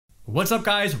What's up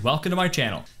guys, welcome to my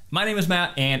channel. My name is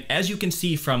Matt, and as you can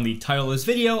see from the title of this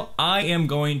video, I am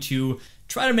going to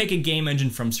try to make a game engine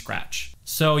from scratch.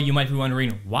 So you might be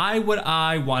wondering, why would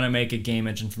I want to make a game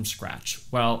engine from scratch?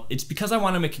 Well, it's because I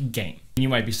want to make a game. You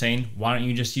might be saying, why don't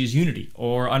you just use Unity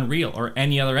or Unreal or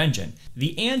any other engine?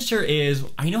 The answer is,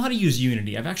 I know how to use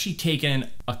Unity. I've actually taken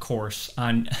a course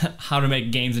on how to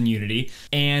make games in Unity.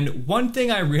 And one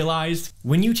thing I realized,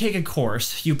 when you take a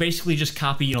course, you basically just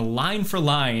copy, line for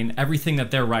line, everything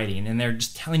that they're writing, and they're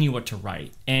just telling you what to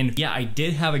write. And yeah, I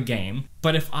did have a game,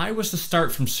 but if I was to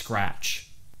start from scratch,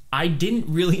 I didn't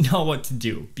really know what to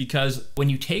do, because when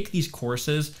you take these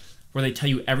courses where they tell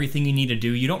you everything you need to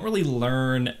do, you don't really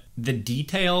learn the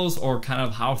details or kind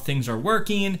of how things are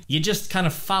working. You just kind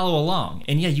of follow along.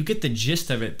 And yeah, you get the gist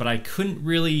of it, but I couldn't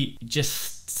really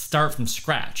just start from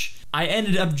scratch. I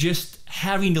ended up just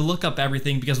having to look up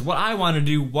everything because what I wanted to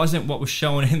do wasn't what was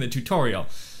shown in the tutorial.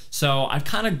 So I've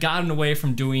kind of gotten away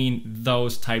from doing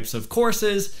those types of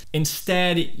courses.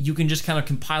 Instead, you can just kind of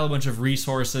compile a bunch of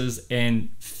resources and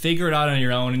figure it out on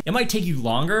your own. It might take you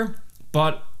longer,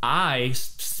 but I,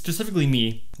 specifically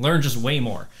me, learn just way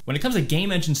more. When it comes to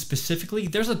game engine specifically,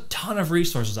 there's a ton of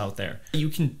resources out there. You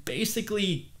can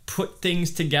basically put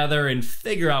things together and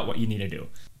figure out what you need to do.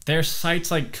 There's sites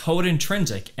like Code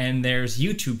Intrinsic, and there's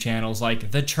YouTube channels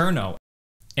like The Cherno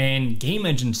and Game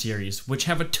Engine series, which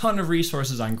have a ton of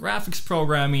resources on graphics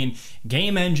programming,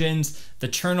 game engines. The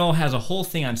Cherno has a whole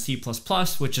thing on C++,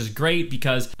 which is great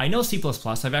because I know C++.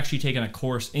 I've actually taken a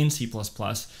course in C++,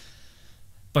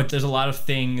 but there's a lot of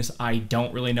things I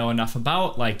don't really know enough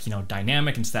about, like,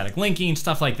 dynamic and static linking,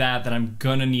 stuff like that, that I'm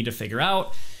gonna need to figure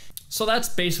out. So that's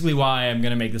basically why I'm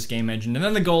gonna make this game engine. And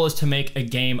then the goal is to make a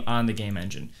game on the game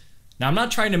engine. Now, I'm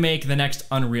not trying to make the next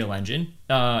Unreal Engine.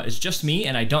 It's just me,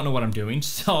 and I don't know what I'm doing.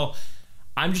 So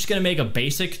I'm just gonna make a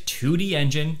basic 2D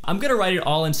engine. I'm gonna write it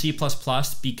all in C++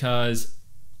 because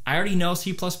I already know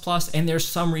C++, and there's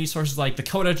some resources like the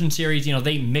Code Engine series,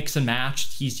 they mix and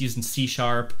match. He's using C#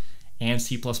 and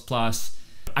C++.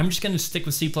 I'm just gonna stick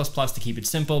with C++ to keep it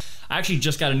simple. I actually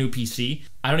just got a new PC.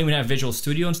 I don't even have Visual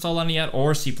Studio installed on it yet,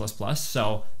 or C++,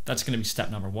 so that's gonna be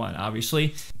step number one,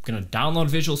 obviously. I'm gonna download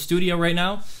Visual Studio right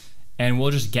now, and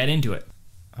we'll just get into it.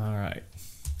 All right,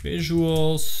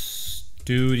 Visual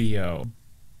Studio.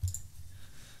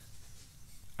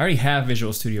 I already have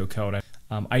Visual Studio Code.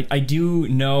 I do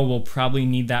know we'll probably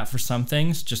need that for some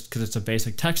things, just because it's a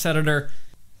basic text editor.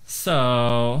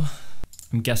 So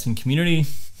I'm guessing community.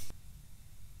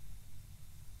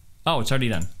 Oh, it's already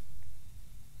done.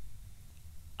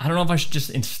 I don't know if I should just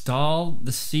install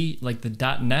the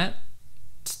the .NET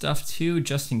stuff too,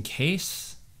 just in case.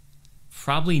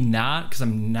 Probably not, because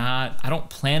I don't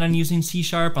plan on using C#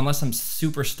 unless I'm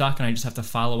super stuck and I just have to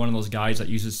follow one of those guys that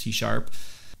uses C#.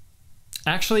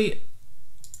 Actually,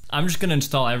 I'm just gonna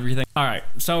install everything. All right,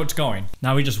 so it's going.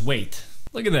 Now we just wait.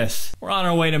 Look at this. We're on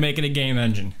our way to making a game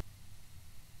engine.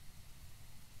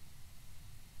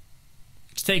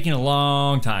 It's taking a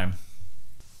long time.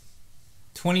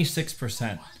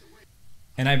 26%.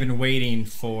 And I've been waiting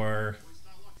for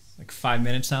like 5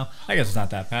 minutes now. I guess it's not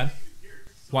that bad.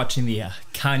 Watching the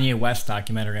Kanye West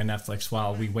documentary on Netflix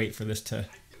while we wait for this to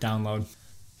download.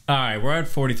 All right, we're at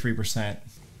 43%.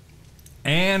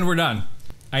 And we're done.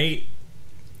 I ate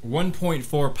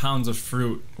 1.4 pounds of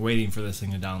fruit waiting for this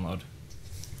thing to download.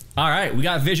 All right, we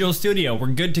got Visual Studio. We're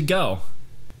good to go.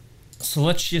 So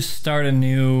let's just start a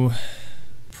new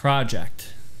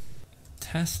project.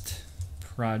 Test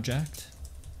project.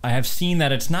 I have seen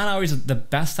that it's not always the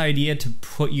best idea to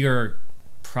put your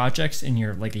projects in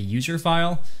your a user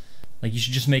file. Like, you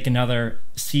should just make another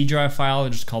C drive file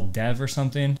just called dev or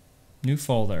something. New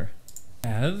folder.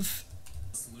 Dev.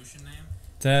 Solution name.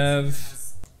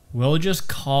 Dev. We'll just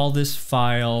call this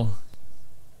file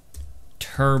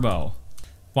Turbo.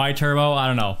 Why Turbo? I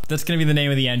don't know. That's gonna be the name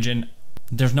of the engine.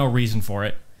 There's no reason for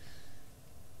it.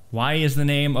 Why is the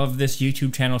name of this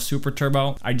YouTube channel Super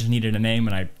Turbo? I just needed a name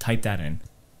and I typed that in.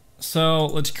 So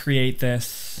let's create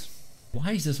this.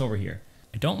 Why is this over here?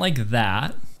 I don't like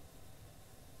that.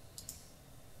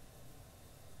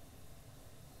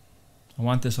 I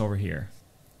want this over here.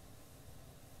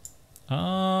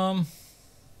 I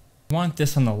want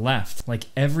this on the left, like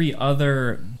every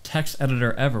other text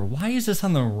editor ever. Why is this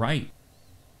on the right?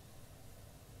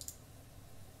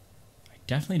 I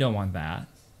definitely don't want that.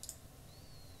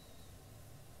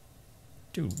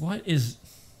 Dude, what is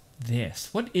this?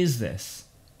 What is this?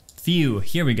 View,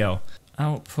 here we go.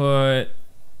 Output.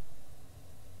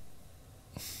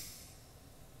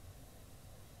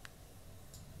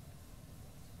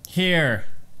 Here.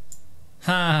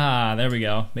 Ha, there we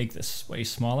go. Make this way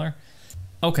smaller.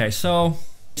 Okay, so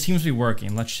It seems to be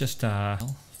working. Let's just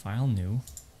file new.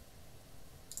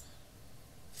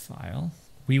 File.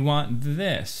 We want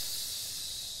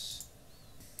this.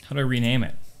 How do I rename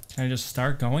it? Can I just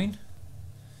start going?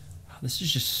 Wow, this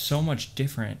is just so much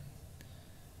different.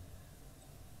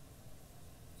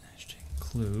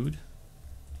 Include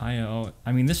IO.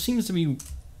 I mean, this seems to be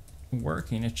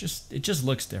working. It just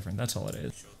looks different. That's all it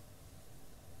is.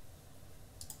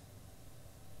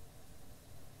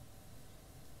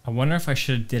 I wonder if I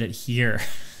should have did it here.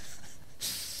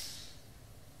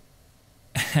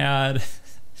 Add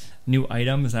new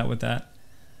item. Is that what that?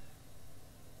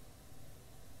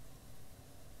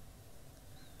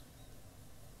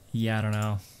 Yeah, I don't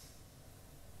know.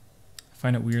 I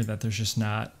find it weird that there's just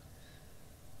not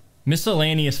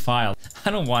miscellaneous file.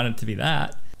 I don't want it to be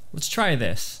that. Let's try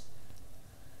this.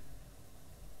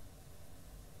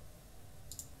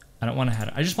 I don't want to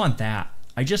have. I just want that.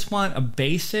 I just want a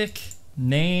basic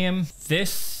name.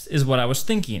 This is what I was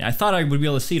thinking. I thought I would be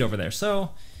able to see it over there.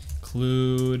 So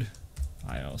include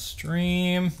file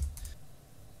stream.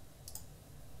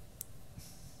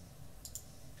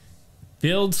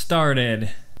 Build started.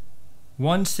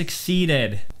 One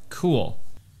succeeded. Cool.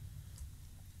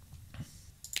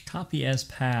 Copy as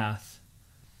path.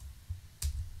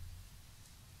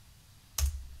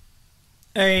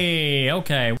 Hey,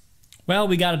 okay. Well,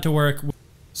 we got it to work.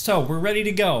 So we're ready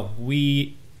to go.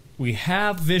 We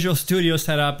have Visual Studio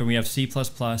set up and we have C++.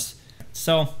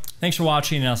 So thanks for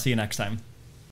watching and I'll see you next time.